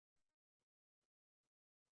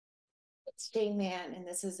It's Jane Mann, and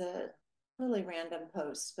this is a really random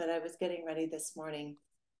post, but I was getting ready this morning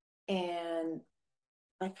and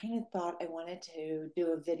I kind of thought I wanted to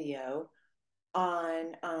do a video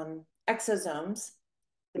on exosomes,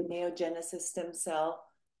 the neogenesis stem cell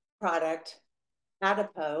product,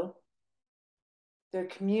 adipose, their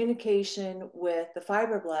communication with the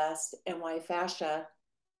fibroblast, and why fascia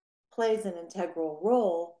plays an integral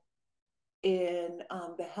role in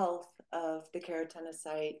the health of the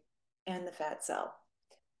keratinocyte and the fat cell.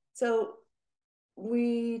 So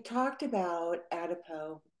we talked about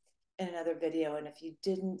adipose in another video, and if you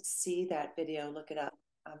didn't see that video, look it up,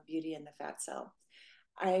 Beauty in the Fat Cell.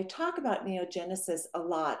 I talk about neogenesis a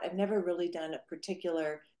lot. I've never really done a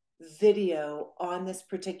particular video on this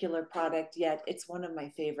particular product yet. It's one of my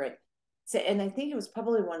favorite. So, and I think it was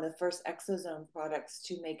probably one of the first exosome products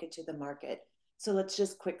to make it to the market. So let's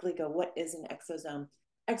just quickly go, what is an exosome?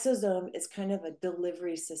 Exosome is kind of a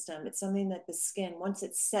delivery system. It's something that the skin, once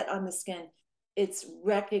it's set on the skin, it's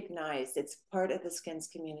recognized. It's part of the skin's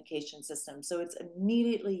communication system. So it's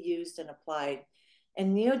immediately used and applied.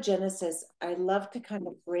 And neogenesis, I love to kind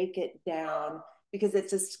of break it down because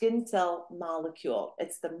it's a skin cell molecule.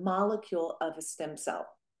 It's the molecule of a stem cell.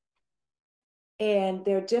 And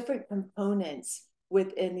there are different components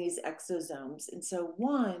within these exosomes. And so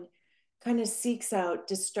one kind of seeks out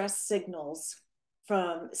distress signals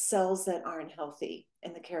from cells that aren't healthy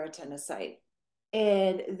in the keratinocyte.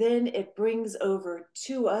 And then it brings over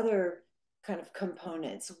two other kind of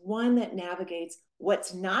components, one that navigates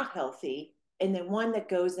what's not healthy, and then one that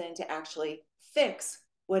goes in to actually fix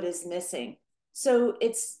what is missing. So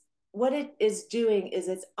it's what it is doing is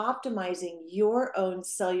it's optimizing your own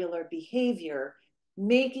cellular behavior,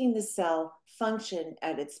 making the cell function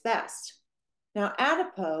at its best. Now,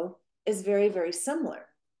 adipose is very, very similar.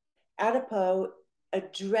 Adipose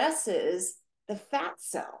addresses the fat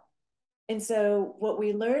cell. And so what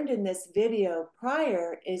we learned in this video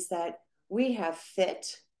prior is that we have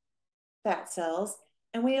fit fat cells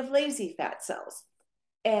and we have lazy fat cells.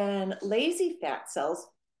 And lazy fat cells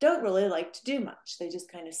don't really like to do much. They just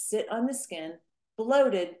kind of sit on the skin,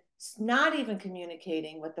 bloated, not even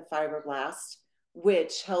communicating with the fibroblast,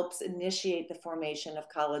 which helps initiate the formation of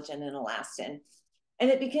collagen and elastin. And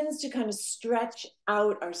it begins to kind of stretch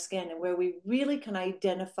out our skin. And where we really can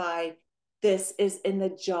identify this is in the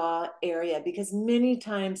jaw area, because many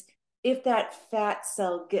times if that fat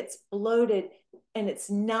cell gets bloated and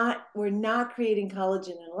we're not creating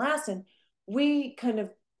collagen and elastin, we kind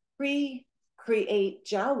of pre-create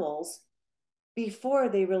jowls before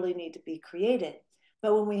they really need to be created.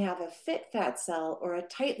 But when we have a fit fat cell or a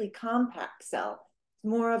tightly compact cell,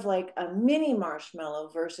 more of like a mini marshmallow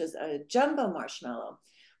versus a jumbo marshmallow,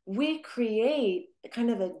 we create kind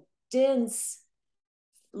of a dense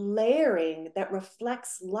layering that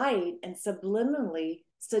reflects light and subliminally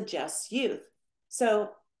suggests youth. So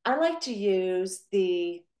I like to use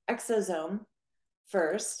the exosome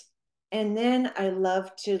first, and then I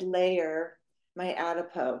love to layer my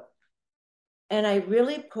adipose. And I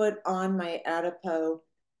really put on my adipose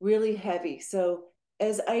really heavy. So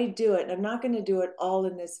as I do it, and I'm not going to do it all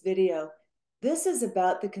in this video, this is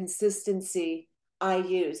about the consistency I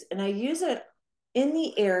use. And I use it in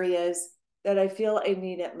the areas that I feel I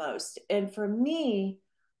need it most. And for me,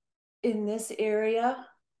 in this area,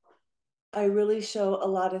 I really show a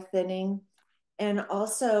lot of thinning and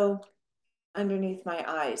also underneath my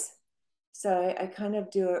eyes. So I kind of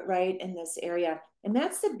do it right in this area. And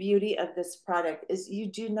that's the beauty of this product is you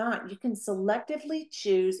can selectively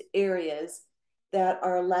choose areas that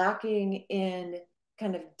are lacking in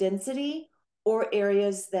kind of density or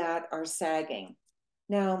areas that are sagging.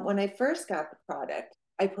 Now, when I first got the product,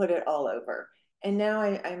 I put it all over. And now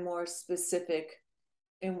I'm more specific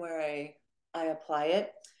in where I apply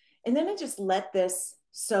it. And then I just let this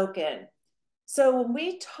soak in. So when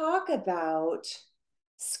we talk about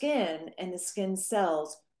skin and the skin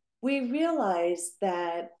cells, we realize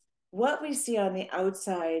that what we see on the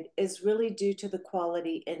outside is really due to the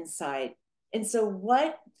quality inside. And so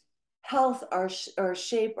what health or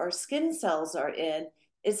shape our skin cells are in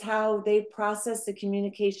is how they process the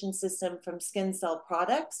communication system from skin cell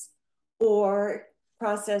products or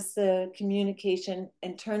process the communication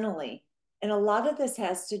internally. And a lot of this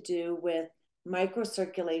has to do with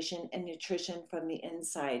microcirculation and nutrition from the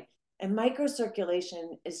inside. And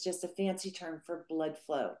microcirculation is just a fancy term for blood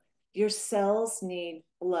flow. Your cells need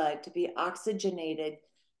blood to be oxygenated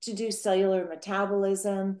to do cellular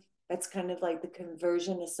metabolism. That's kind of like the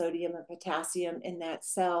conversion of sodium and potassium in that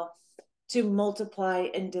cell to multiply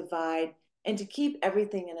and divide and to keep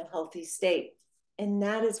everything in a healthy state. And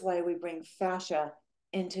that is why we bring fascia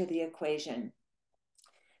into the equation.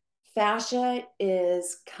 Fascia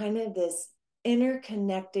is kind of this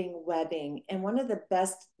interconnecting webbing. And one of the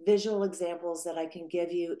best visual examples that I can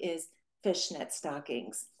give you is fishnet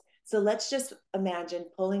stockings. So let's just imagine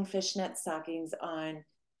pulling fishnet stockings on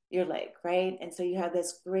your leg, right? And so you have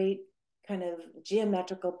this great kind of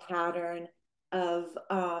geometrical pattern of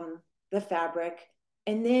the fabric.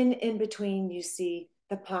 And then in between, you see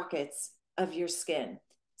the pockets of your skin.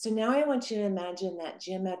 So now I want you to imagine that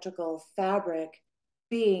geometrical fabric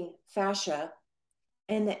being fascia,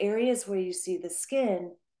 and the areas where you see the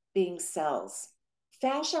skin being cells.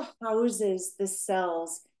 Fascia houses the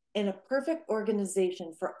cells in a perfect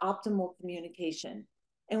organization for optimal communication.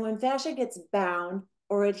 And when fascia gets bound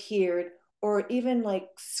or adhered or even like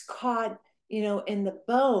caught, in the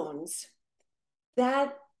bones,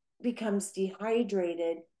 that becomes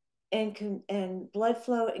dehydrated, and blood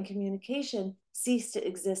flow and communication cease to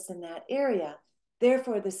exist in that area.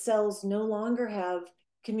 Therefore, the cells no longer have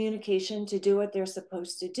communication to do what they're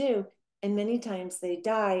supposed to do. And many times they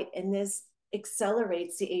die. And this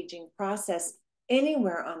accelerates the aging process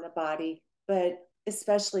anywhere on the body, but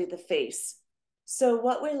especially the face. So,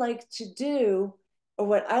 what we like to do, or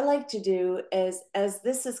what I like to do, is as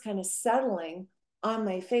this is kind of settling on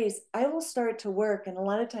my face, I will start to work, and a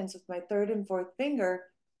lot of times with my third and fourth finger,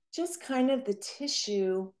 just kind of the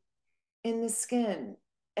tissue in the skin.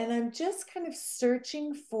 And I'm just kind of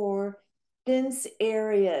searching for dense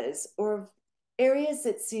areas or areas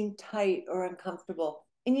that seem tight or uncomfortable.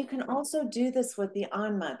 And you can also do this with the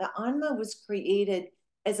Anma. The Anma was created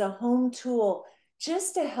as a home tool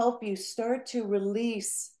just to help you start to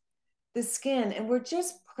release the skin. And we're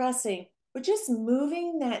just pressing, we're just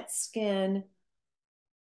moving that skin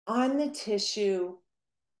on the tissue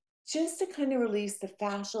just to kind of release the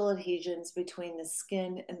fascial adhesions between the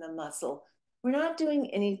skin and the muscle. We're not doing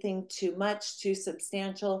anything too much, too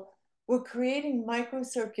substantial. We're creating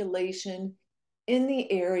microcirculation in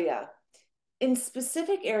the area. In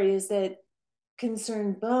specific areas that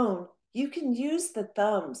concern bone, you can use the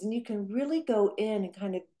thumbs and you can really go in and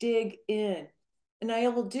kind of dig in. And I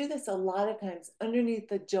will do this a lot of times underneath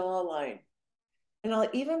the jawline. And I'll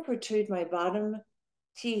even protrude my bottom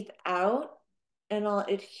teeth out, and I'll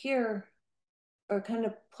adhere or kind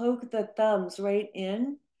of poke the thumbs right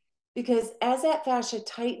in, because as that fascia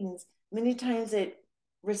tightens, many times it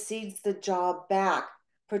recedes the jaw back,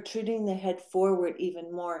 protruding the head forward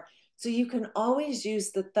even more. So you can always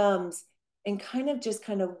use the thumbs and kind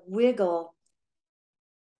of wiggle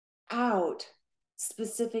out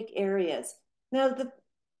specific areas. Now,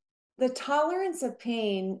 the tolerance of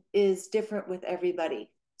pain is different with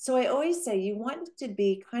everybody. So I always say you want it to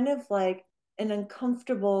be kind of like an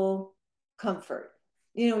uncomfortable comfort.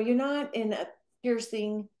 You're not in a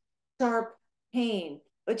piercing, sharp pain,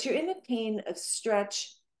 but you're in a pain of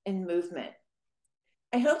stretch and movement.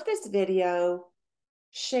 I hope this video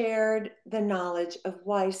shared the knowledge of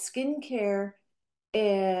why skincare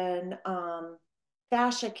and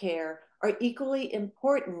fascia care are equally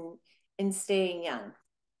important in staying young.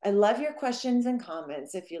 I love your questions and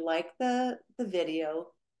comments. If you like the video,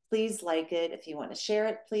 please like it. If you want to share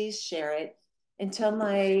it, please share it. Until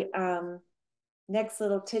my next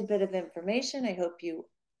little tidbit of information, I hope you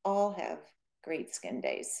all have great skin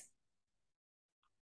days.